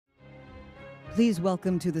Please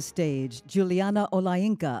welcome to the stage Juliana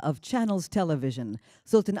Olayinka of Channels Television,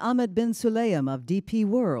 Sultan Ahmed Bin Sulayem of DP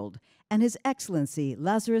World, and His Excellency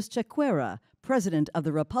Lazarus Chakwera, President of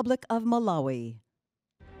the Republic of Malawi.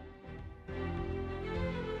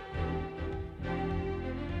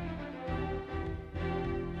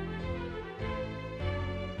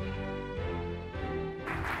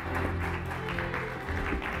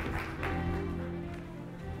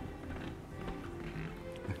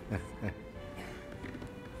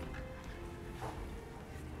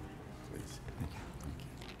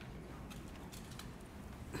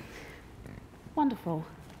 Wonderful.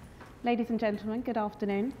 Ladies and gentlemen, good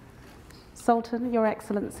afternoon. Sultan, Your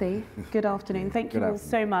Excellency, good afternoon. Thank you all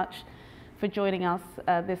so much for joining us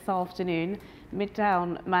this afternoon.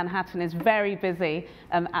 Midtown Manhattan is very busy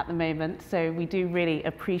at the moment, so we do really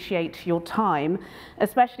appreciate your time,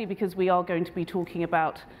 especially because we are going to be talking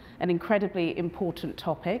about an incredibly important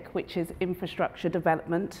topic, which is infrastructure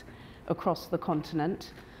development across the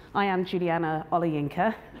continent. I am Juliana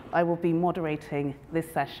Olayinka. I will be moderating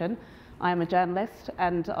this session. I am a journalist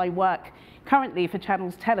and I work currently for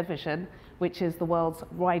Channels Television, which is the world's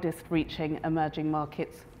widest reaching emerging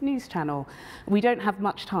markets news channel. We don't have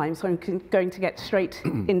much time, so I'm going to get straight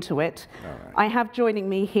into it. Right. I have joining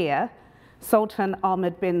me here Sultan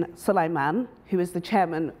Ahmed Bin Sulayem, who is the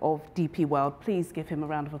chairman of DP World. Please give him a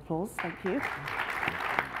round of applause. Thank you.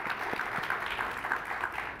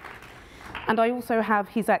 And I also have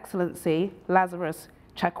His Excellency Lazarus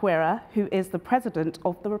Chakwera, who is the President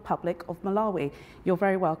of the Republic of Malawi. You're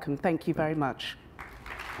very welcome. Thank you very much.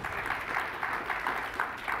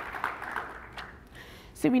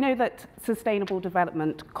 So we know that sustainable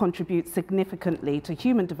development contributes significantly to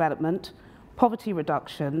human development, poverty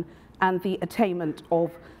reduction, and the attainment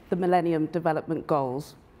of the Millennium Development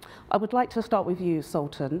Goals. I would like to start with you,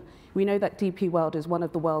 Sultan. We know that DP World is one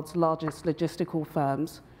of the world's largest logistical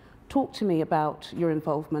firms. Talk to me about your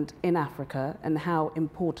involvement in Africa and how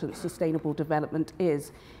important sustainable development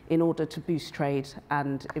is in order to boost trade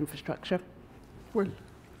and infrastructure. Well,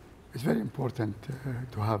 it's very important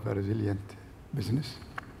to have a resilient business.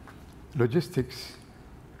 Logistics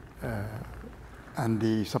and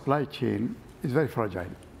the supply chain is very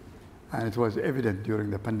fragile. And it was evident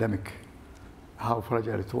during the pandemic how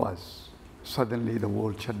fragile it was. Suddenly the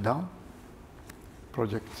world shut down,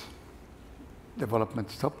 projects development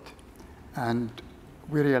stopped. And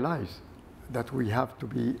we realized that we have to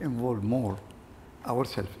be involved more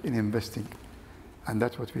ourselves in investing. And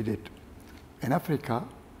that's what we did. In Africa,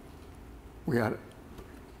 we are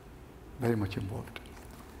very much involved.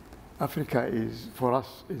 Africa is, for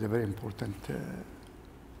us, is a very important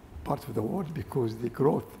part of the world because the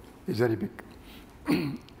growth is very big.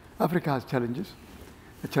 Africa has challenges.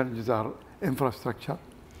 The challenges are infrastructure,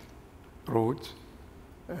 roads,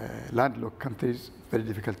 landlocked countries, very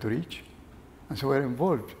difficult to reach. And so we're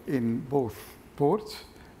involved in both ports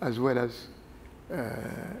as well as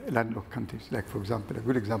landlocked countries. Like, for example, a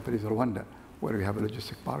good example is Rwanda, where we have a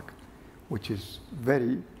logistic park, which is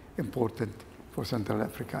very important for Central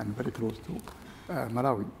Africa and very close to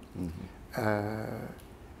Malawi. Mm-hmm.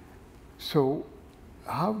 So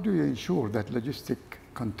how do you ensure that logistics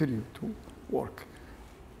continue to work?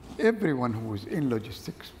 Everyone who is in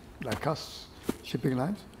logistics, like us, shipping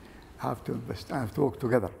lines, have to invest and have to work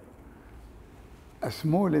together. A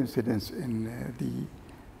small incident in the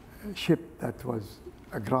ship that was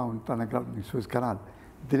aground in the Suez Canal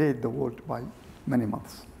delayed the world by many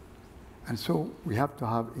months. And so we have to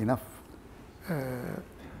have enough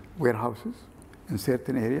warehouses in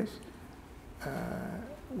certain areas.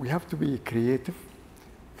 We have to be creative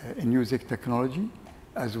in using technology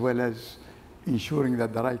as well as ensuring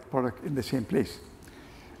that the right product in the same place.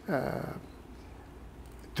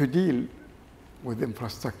 To deal with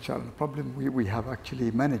infrastructure problem, we have actually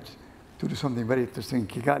managed to do something very interesting in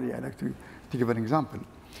Kigali. I'd like to give an example.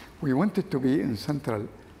 We wanted to be in Central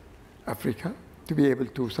Africa to be able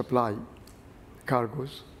to supply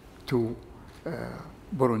cargoes to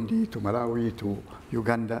Burundi, to Malawi, to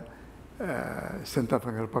Uganda, Central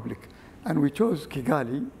African Republic. And we chose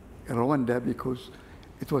Kigali in Rwanda because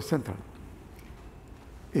it was central.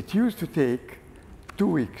 It used to take 2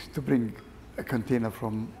 weeks to bring a container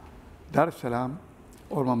from Dar es Salaam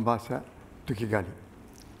or Mombasa to Kigali,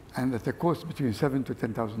 and at a cost between $7,000 to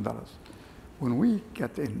 $10,000. When we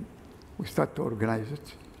got in, we started to organize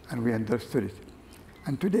it, and we understood it.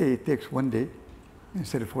 And today it takes 1 day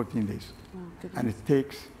instead of 14 days. Oh, and it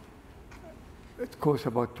costs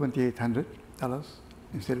about $2,800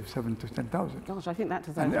 instead of $7,000 to $10,000. Gosh, I think that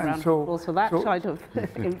deserves a round of applause for that kind of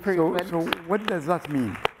improvement. So what does that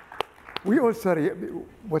mean? We also,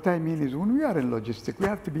 what I mean is when we are in logistics, we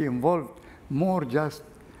have to be involved more just,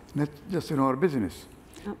 not just in our business.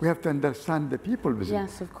 Absolutely. We have to understand the people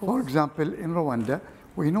business. Yes, of course. For example, in Rwanda,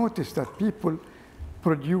 we noticed that people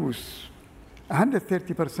produce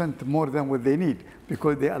 130% more than what they need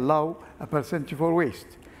because they allow a percentage for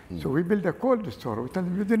waste. So we build a cold store. We tell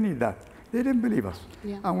them, you don't need that. They didn't believe us.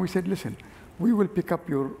 Yeah. And we said, listen, we will pick up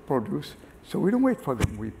your produce. So we don't wait for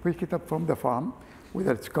them. We pick it up from the farm,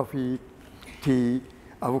 whether it's coffee, tea,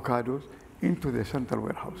 avocados, into the central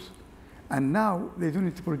warehouse. And now they don't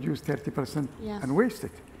need to produce 30% and waste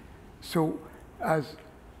it. So as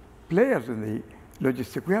players in the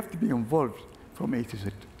logistics, we have to be involved from A to Z.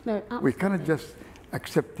 No, absolutely. We cannot just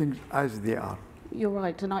accept things as they are. You're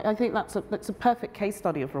right, and I think that's a perfect case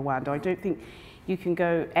study of Rwanda. I don't think you can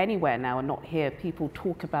go anywhere now and not hear people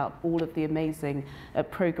talk about all of the amazing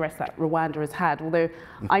progress that Rwanda has had. Although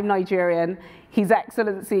I'm Nigerian, His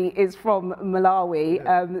Excellency is from Malawi,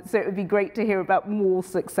 so it would be great to hear about more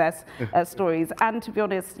success stories. And to be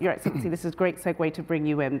honest, Your Excellency, this is a great segue to bring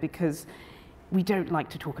you in, because we don't like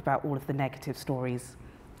to talk about all of the negative stories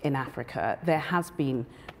in Africa. There has been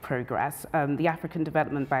progress. The African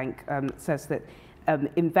Development Bank says that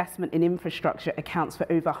investment in infrastructure accounts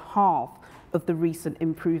for over half of the recent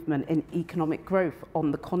improvement in economic growth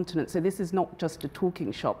on the continent. So this is not just a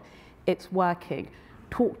talking shop, it's working.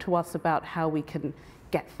 Talk to us about how we can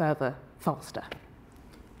get further faster.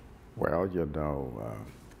 Well, you know,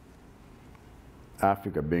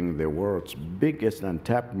 Africa being the world's biggest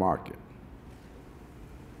untapped market,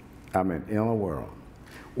 I mean, in the world,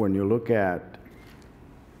 when you look at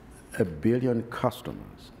 1 billion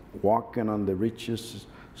customers walking on the richest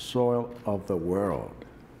soil of the world,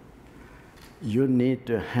 you need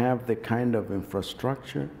to have the kind of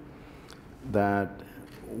infrastructure that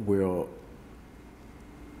will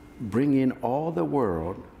bring in all the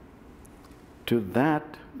world to that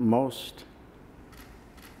most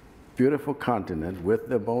beautiful continent with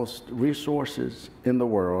the most resources in the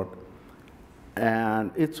world.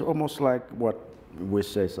 And it's almost like what we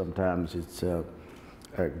say sometimes, it's a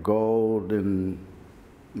golden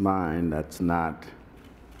mine that's not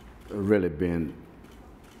really been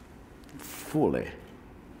fully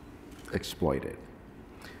exploited.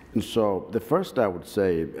 And so the first I would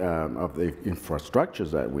say of the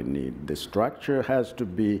infrastructures that we need, the structure has to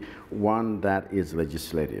be one that is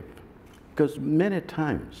legislative. Because many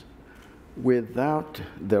times, without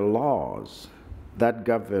the laws that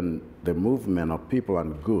govern the movement of people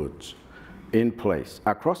and goods in place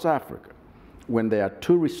across Africa, when they are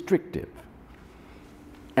too restrictive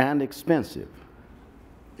and expensive,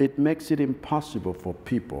 it makes it impossible for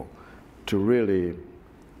people to really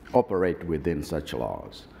operate within such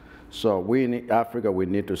laws. So in Africa, we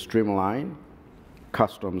need to streamline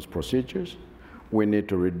customs procedures. We need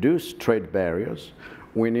to reduce trade barriers.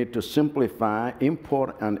 We need to simplify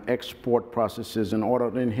import and export processes in order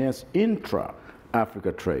to enhance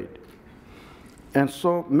intra-Africa trade. And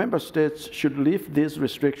so member states should lift these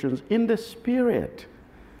restrictions in the spirit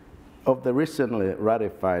of the recently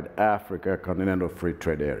ratified Africa Continental Free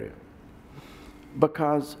Trade Area.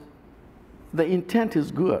 Because the intent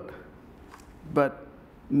is good, but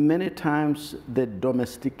many times the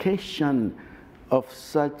domestication of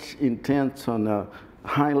such intents on a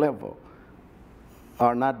high level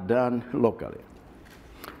are not done locally.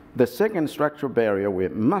 The second structural barrier we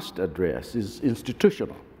must address is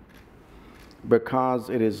institutional, because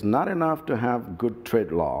it is not enough to have good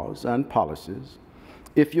trade laws and policies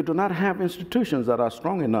if you do not have institutions that are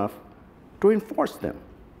strong enough to enforce them.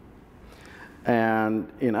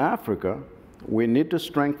 And in Africa, we need to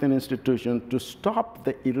strengthen institutions to stop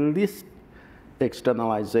the illicit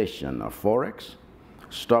externalization of Forex,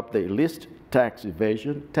 stop the illicit tax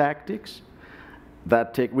evasion tactics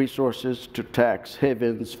that take resources to tax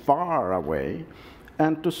havens far away,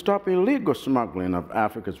 and to stop illegal smuggling of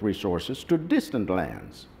Africa's resources to distant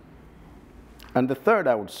lands. And the third,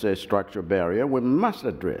 I would say, structural barrier we must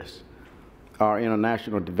address are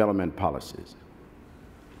international development policies.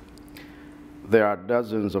 There are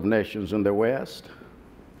dozens of nations in the West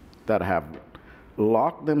that have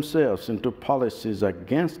locked themselves into policies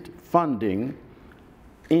against funding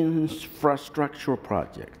infrastructural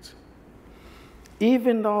projects.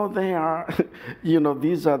 Even though they are,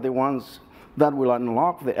 these are the ones that will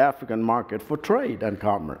unlock the African market for trade and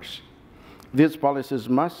commerce. These policies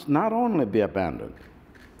must not only be abandoned,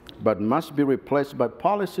 but must be replaced by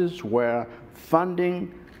policies where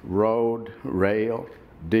funding road, rail,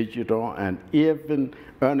 digital, and even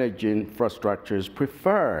energy infrastructure is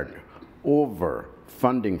preferred over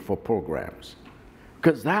funding for programs.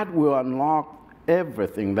 Because that will unlock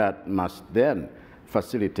everything that must then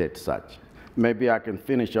facilitate such. Maybe I can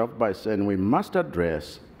finish off by saying we must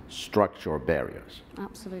address structural barriers.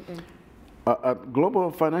 Absolutely.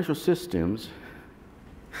 Global financial systems,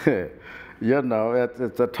 you know,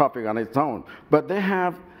 it's a topic on its own, but they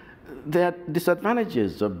have their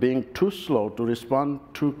disadvantages of being too slow to respond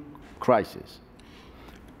to crisis,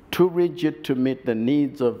 too rigid to meet the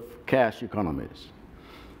needs of cash economies,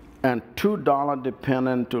 and too dollar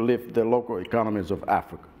dependent to lift the local economies of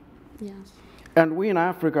Africa. Yes. And we in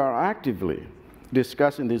Africa are actively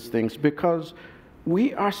discussing these things because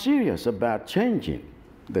we are serious about changing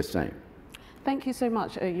the same. Thank you so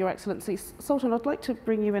much, Your Excellency. Sultan, I'd like to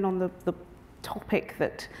bring you in on the topic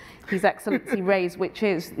that His Excellency raised, which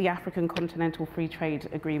is the African Continental Free Trade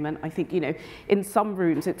Agreement. I think, you know, in some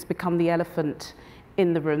rooms it's become the elephant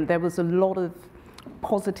in the room. There was a lot of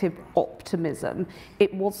positive optimism.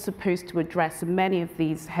 It was supposed to address many of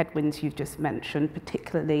these headwinds you've just mentioned,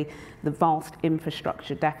 particularly the vast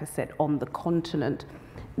infrastructure deficit on the continent.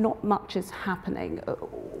 Not much is happening.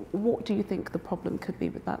 What do you think the problem could be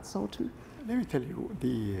with that, Sultan? Let me tell you,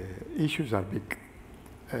 the issues are big.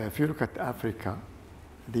 If you look at Africa,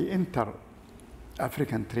 the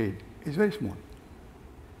inter-African trade is very small.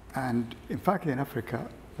 And in fact, in Africa,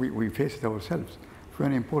 we face it ourselves. If we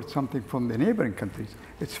want to import something from the neighboring countries,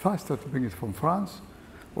 it's faster to bring it from France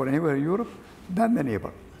or anywhere in Europe than the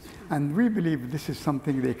neighbor. And we believe this is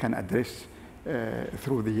something they can address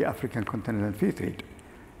through the African Continental Free Trade.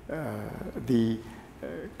 The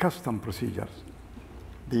custom procedures,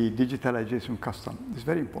 the digitalization custom is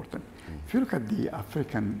very important. If you look at the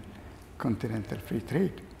African Continental Free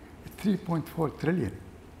Trade, it's 3.4 trillion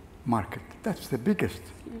market. That's the biggest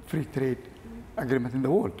free trade agreement in the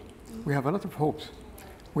world. We have a lot of hopes.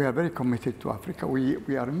 We are very committed to Africa.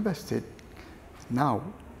 We are invested now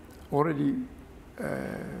already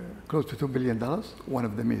close to $2 billion. One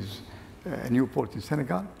of them is a new port in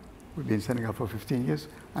Senegal. We've been in Senegal for 15 years.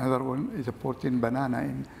 Another one is a port in Banana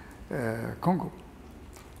in Congo.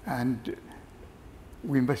 And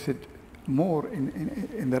we invested more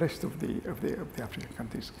in the rest of the African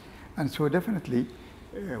countries. And so definitely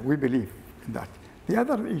we believe in that. The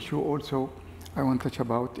other issue also I want to touch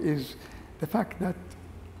about is the fact that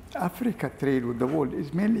Africa trade with the world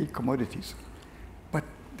is mainly commodities. But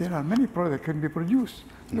there are many products that can be produced.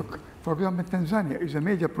 Look, for example, Tanzania is a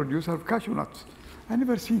major producer of cashew nuts. I've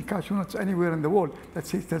never seen cashew nuts anywhere in the world that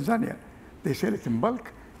says Tanzania. They sell it in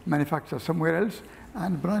bulk, manufacture somewhere else,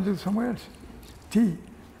 and brand it somewhere else. Tea,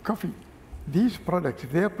 coffee. These products,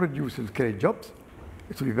 if they are produced, will create jobs.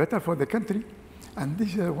 It will be better for the country. And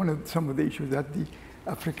this is some of the issues that the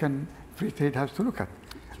African free trade has to look at.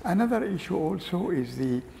 Another issue also is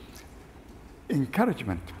the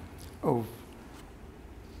encouragement of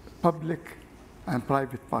public and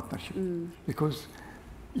private partnership. Because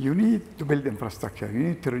you need to build infrastructure, you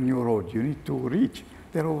need to renew roads, you need to reach.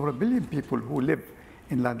 There are over 1 billion people who live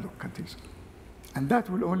in landlocked countries. And that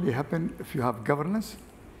will only happen if you have governance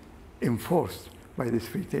enforced by this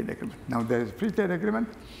free trade agreement. Now there is a free trade agreement,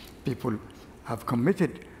 people have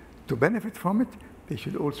committed to benefit from it. They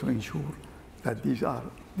should also ensure that these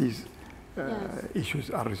issues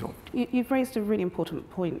are resolved. You've raised a really important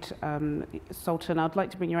point, Sultan. I'd like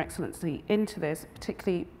to bring Your Excellency into this,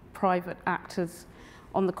 particularly private actors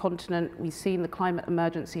on the continent. We've seen the climate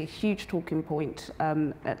emergency, a huge talking point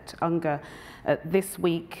at UNGA this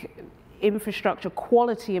week. Infrastructure,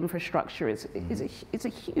 quality infrastructure is a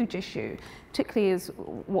huge issue, particularly as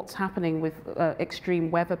what's happening with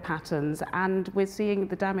extreme weather patterns, and we're seeing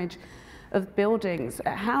the damage of buildings.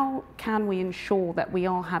 How can we ensure that we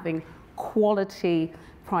are having quality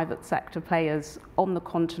private sector players on the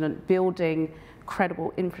continent building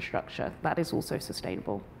credible infrastructure that is also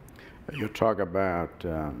sustainable? You talk about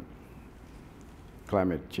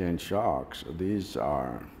climate change shocks. These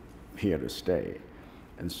are here to stay.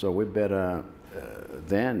 And so we better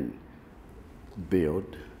then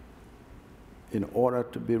build in order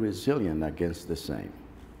to be resilient against the same.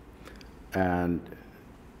 And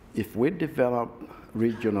if we develop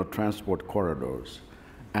regional transport corridors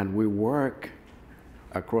and we work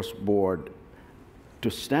across board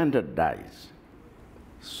to standardize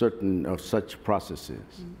certain of such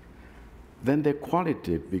processes, then the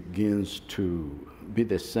quality begins to be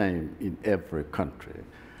the same in every country.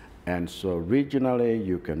 And so regionally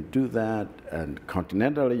you can do that, and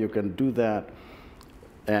continentally you can do that.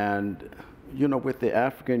 And you know, with the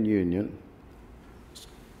African Union,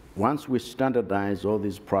 once we standardize all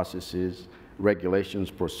these processes,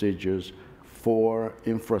 regulations, procedures for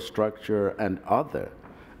infrastructure and other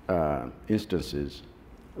instances,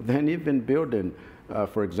 then even building,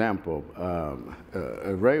 for example,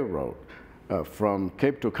 a railroad from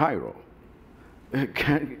Cape to Cairo,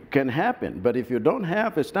 can happen. But if you don't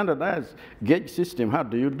have a standardized gauge system, how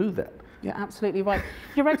do you do that? You're absolutely right.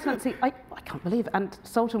 Your Excellency, I can't believe it. And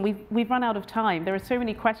Sultan, we've run out of time. There are so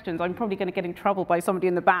many questions. I'm probably going to get in trouble by somebody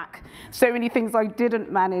in the back. So many things I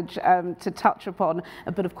didn't manage to touch upon.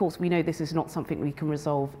 But of course, we know this is not something we can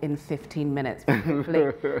resolve in 15 minutes,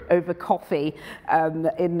 hopefully over coffee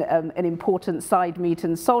in an important side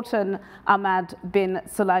meeting. Sultan Ahmed Bin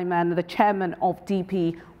Sulayem, the chairman of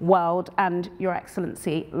DP World, and Your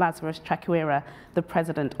Excellency Lazarus Chakwera, the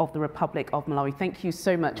President of the Republic of Malawi. Thank you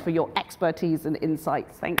so much for your expertise and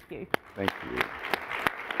insights. Thank you. Thank you.